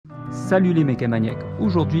Salut les Meca Maniaques,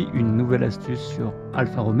 aujourd'hui une nouvelle astuce sur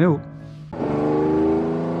Alfa Romeo.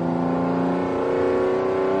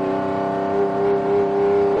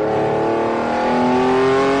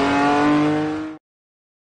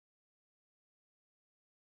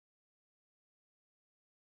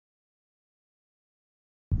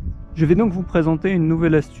 Je vais donc vous présenter une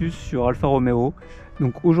nouvelle astuce sur Alfa Romeo.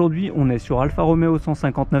 Donc aujourd'hui on est sur Alfa Romeo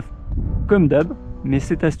 159 comme d'hab, mais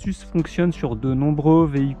cette astuce fonctionne sur de nombreux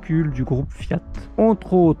véhicules du groupe Fiat.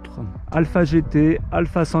 Entre autres, Alfa GT,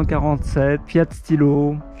 Alfa 147, Fiat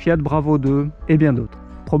Stilo, Fiat Bravo 2 et bien d'autres.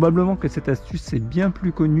 Probablement que cette astuce est bien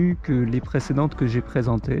plus connue que les précédentes que j'ai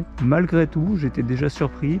présentées. Malgré tout, j'étais déjà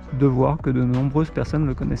surpris de voir que de nombreuses personnes ne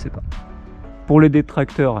le connaissaient pas. Pour les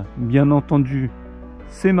détracteurs, bien entendu,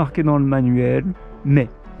 c'est marqué dans le manuel, mais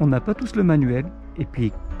on n'a pas tous le manuel, et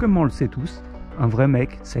puis comme on le sait tous, un vrai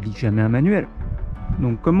mec, ça lit jamais un manuel.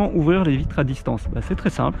 Donc comment ouvrir les vitres à distance? C'est très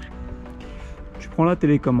simple. Tu prends la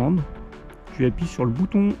télécommande, tu appuies sur le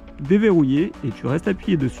bouton déverrouiller et tu restes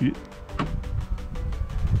appuyé dessus.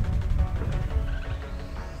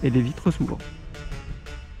 Et les vitres s'ouvrent.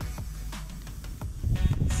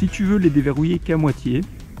 Si tu veux les déverrouiller qu'à moitié,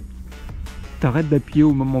 t'arrêtes d'appuyer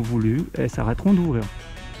au moment voulu et elles s'arrêteront d'ouvrir.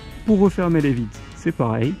 Pour refermer les vitres, c'est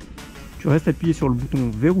pareil. Tu restes appuyé sur le bouton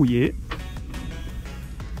verrouiller.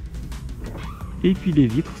 Et puis les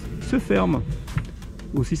vitres se ferment.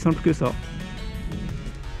 Aussi simple que ça.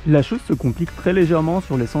 La chose se complique très légèrement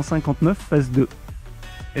sur les 159 phase 2.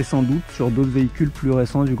 Et sans doute sur d'autres véhicules plus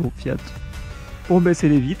récents du groupe Fiat. Pour baisser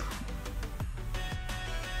les vitres,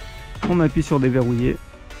 on appuie sur déverrouiller.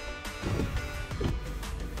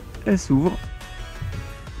 Elles s'ouvrent.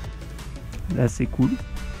 Là c'est cool.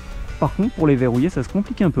 Par contre pour les verrouiller ça se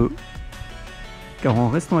complique un peu. Car en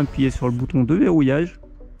restant appuyé sur le bouton de verrouillage,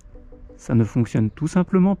 ça ne fonctionne tout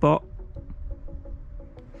simplement pas.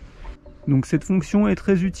 Donc cette fonction est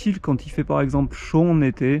très utile quand il fait par exemple chaud en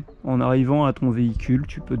été. En arrivant à ton véhicule,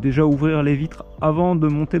 tu peux déjà ouvrir les vitres avant de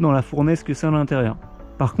monter dans la fournaise que c'est à l'intérieur.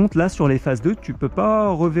 Par contre là sur les phases 2, tu peux pas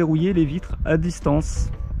reverrouiller les vitres à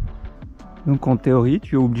distance. Donc en théorie,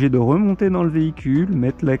 tu es obligé de remonter dans le véhicule,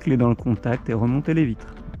 mettre la clé dans le contact et remonter les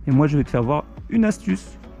vitres. Et moi je vais te faire voir une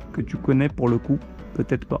astuce que tu connais pour le coup,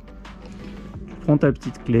 peut-être pas. Tu prends ta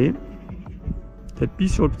petite clé, tu appuies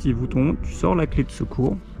sur le petit bouton, tu sors la clé de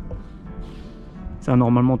secours. Ça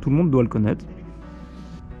normalement tout le monde doit le connaître.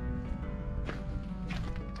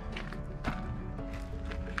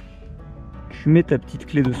 Tu mets ta petite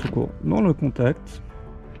clé de secours dans le contact,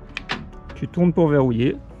 tu tournes pour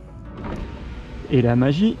verrouiller. Et la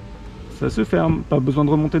magie, ça se ferme, pas besoin de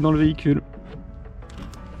remonter dans le véhicule.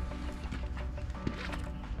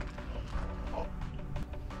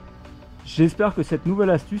 J'espère que cette nouvelle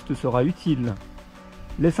astuce te sera utile.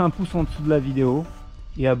 Laisse un pouce en dessous de la vidéo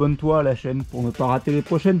et abonne-toi à la chaîne pour ne pas rater les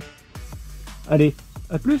prochaines. Allez,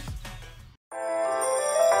 à plus!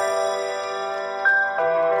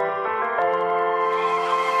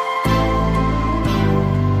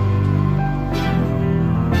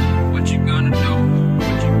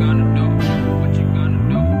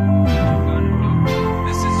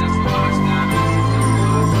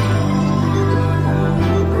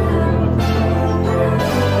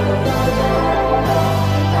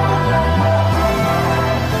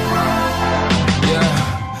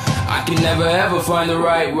 Never ever find the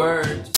right words.